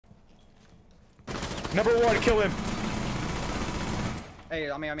Number one, kill him. Hey,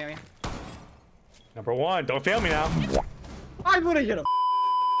 on me. Number one, don't fail me now. I would've hit him.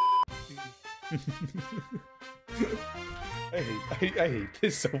 I hate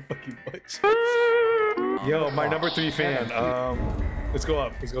this so fucking much. Yo, my number 3 fan. Let's go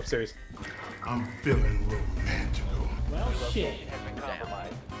up. Let's go upstairs. I'm feeling romantical. Well, shit.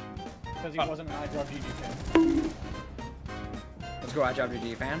 Because he wasn't an iDropGG fan. Let's go,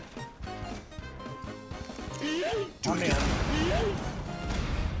 iDropGG fan. On me.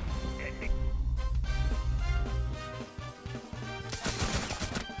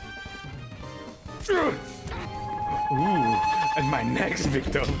 Ooh, and my next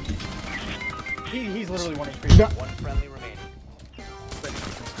victim. He's literally 1 HP. One friendly remaining.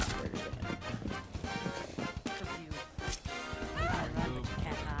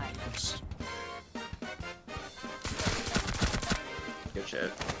 Good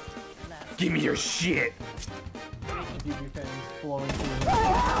shit. Give me your shit. GG fans blowing through.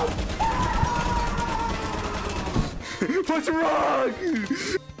 What's wrong?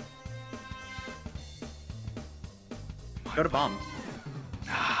 Go to bomb.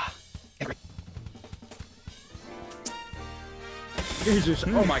 Jesus,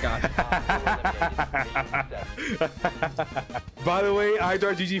 oh my god. By the way,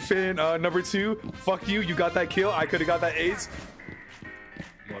 iDropGG fan number 2, fuck you, you got that kill. I could have got that ace.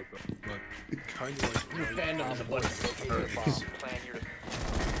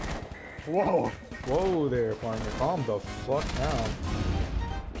 Whoa. Whoa there, partner. Calm the fuck down.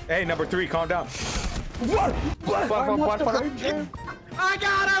 Hey, number 3, calm down. What? I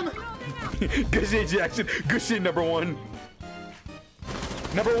got him! Good shit, Jackson. Good shit, number 1.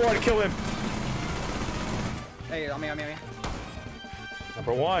 Number 1, kill him. Hey, on me.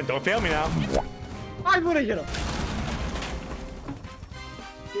 Number 1, don't fail me now. I would've hit him.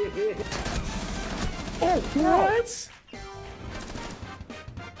 Oh, what?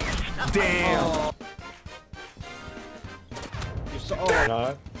 Damn. Oh. You're so. Oh,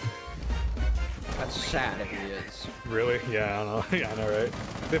 Not that's sad if he is. really? Yeah, I don't know. Yeah, I know, right?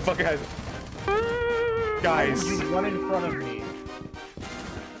 The fucker has. Guys. You run in front of me.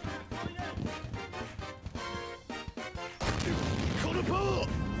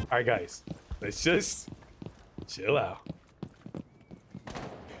 Alright, guys. Let's just chill out.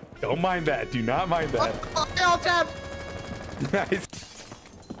 Don't mind that. Do not mind that. Oh, tap! Nice.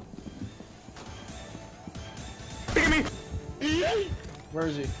 Look at me! Where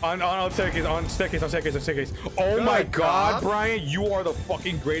is he? On staircase, on staircase. Oh Good my god, job. Brian, you are the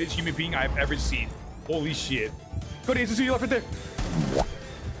fucking greatest human being I've ever seen. Holy shit. Go to Ace, to your left right there.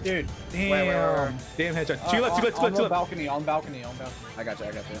 Dude. Damn. Where? Damn headshot. To your left, to your left, to On your left. balcony. I got you.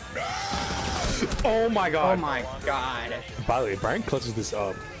 Oh my god. Oh my god. By the way, Brian clutches this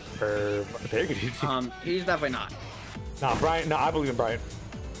up. He's Definitely not. Nah, Brian. Nah, I believe in Brian.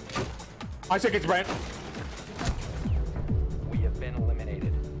 I say it's Brian. We have been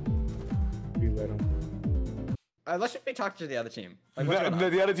eliminated. We let him. Let's just be talking to the other team. Like, what's going on?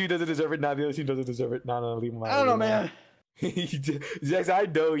 The other team doesn't deserve it. Nah, the other team doesn't deserve it. No, leave him out. I don't know, man. Jax, I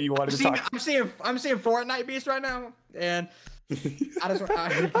know you wanted to talk. I'm seeing Fortnite Beast right now, and I just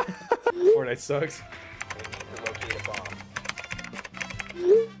Fortnite sucks. We need to locate a bomb.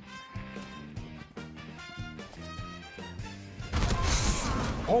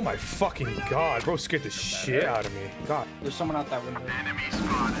 Oh my fucking god, bro scared the shit out of me. God, There's someone out that window.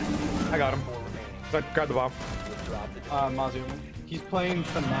 I got him. Grab the bomb. Mazuma. He's playing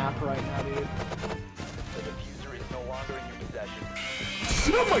FNAF right now, dude. The diffuser is no longer in your possession.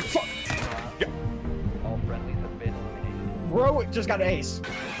 Oh my fuck! Yeah. All friendlies have been eliminated. Bro just got an ace.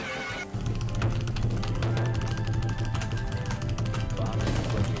 Bomb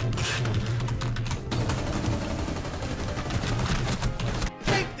is located.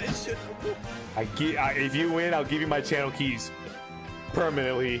 If you win, I'll give you my channel keys.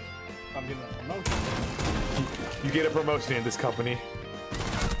 Permanently. I'm getting a promotion. You get a promotion in this company.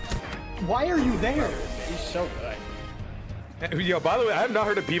 Why are you there? He's so good. Yo, by the way, I have not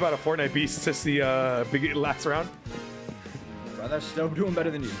heard a peep out of Fortnite Beast since the last round. Bro, they're still doing better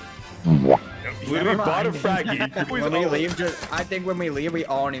than you. Literally bought a fraggy. When we leave, I think when we leave, we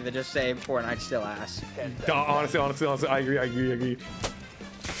all need to just say Fortnite still ass. Honestly, I agree.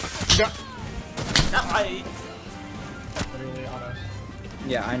 Literally on us.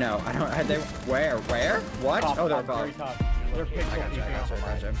 Yeah, I know. I don't. They where? What? Top, Oh, they're top, very above. top. They're pixel I got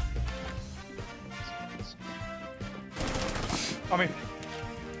you. I mean,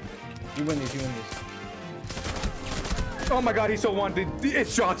 You win these. oh my god, he's so wanted.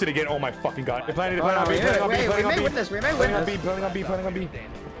 It's Johnson again. Oh my fucking god. They're planning on B. We may win this. We may win this. Planning on B.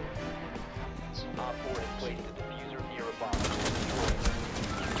 Op Place the diffuser near a bomb.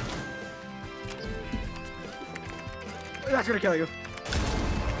 That's gonna kill you.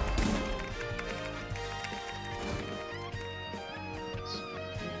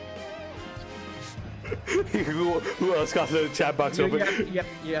 Who else got the chat box open?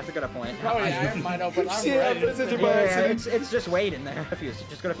 You have to go to point. Oh yeah, I have mine open. I'm Yeah, ready. this is your Yeah, box. it's just waiting there. Fuse.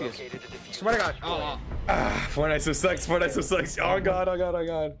 Just go to fuse. Located the diffuser. Swear to God. Oh. Fortnite so sucks. Fortnite so sucks. Oh god. Oh god. Oh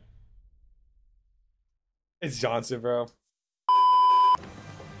god. It's Johnson, bro.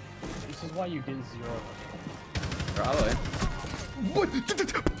 This is why you get 0. Probably. What?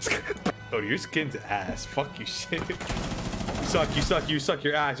 Oh, your skin's ass. Fuck you, shit. You suck. You suck. You suck.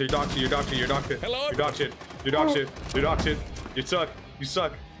 Your ass. Your dog shit. Your dog shit. Your dog shit. Hello. Your dog shit. Your dog shit. Your dog shit. You suck. You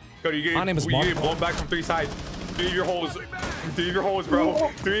suck. Cody, you get. My name is you Mark. get blown back from 3 sides. 3 of your holes. 3 of your holes, bro.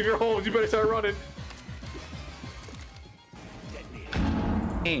 3 of your holes. You better start running.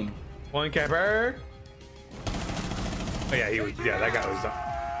 Aim. One camper. Oh yeah, he was. Yeah, that guy was.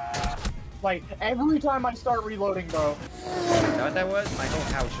 Like every time I start reloading, bro. Is that what that was? My whole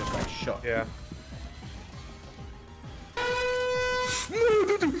house just like shook. Yeah.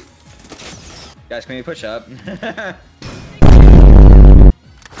 Guys, can we push up?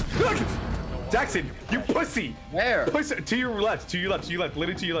 Jackson, you pussy. Where? Pussy. To your left. To your left. To your left.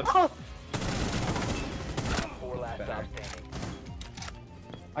 Literally to your left. 4 last stop standing.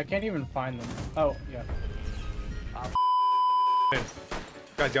 I can't even find them. Oh yeah.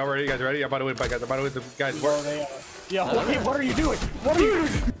 Guys, y'all ready? You guys ready? I'm about to win, guys. I'm about to win. Guys, Bro, work. they, what are you doing? What are you doing?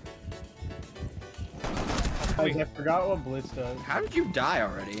 Guys, I forgot what Blitz does. How did you die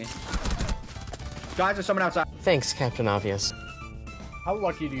already? Guys, there's someone outside. Thanks, Captain Obvious. How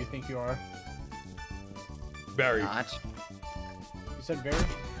lucky do you think you are? Very. Not. You said very?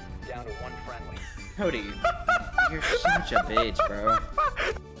 Down to 1 friendly. Cody, you're such a bitch, bro.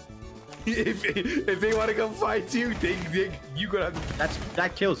 If they want to come fight you, you gonna have to.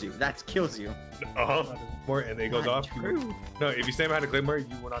 That kills you. That kills you. More and it goes Not off. true. No, if you stand behind a claymore, you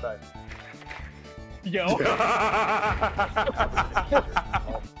will not die. Yo.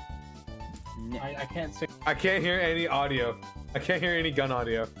 I can't say. I can't hear any audio. I can't hear any gun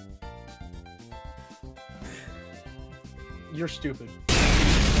audio. You're stupid.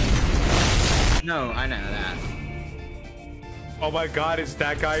 No, I know that. Oh my god, it's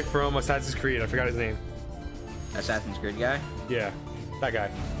that guy from Assassin's Creed. I forgot his name. Assassin's Creed guy. Yeah, that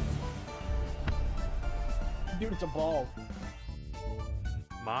guy. Dude, it's a ball.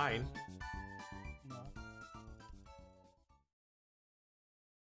 Mine.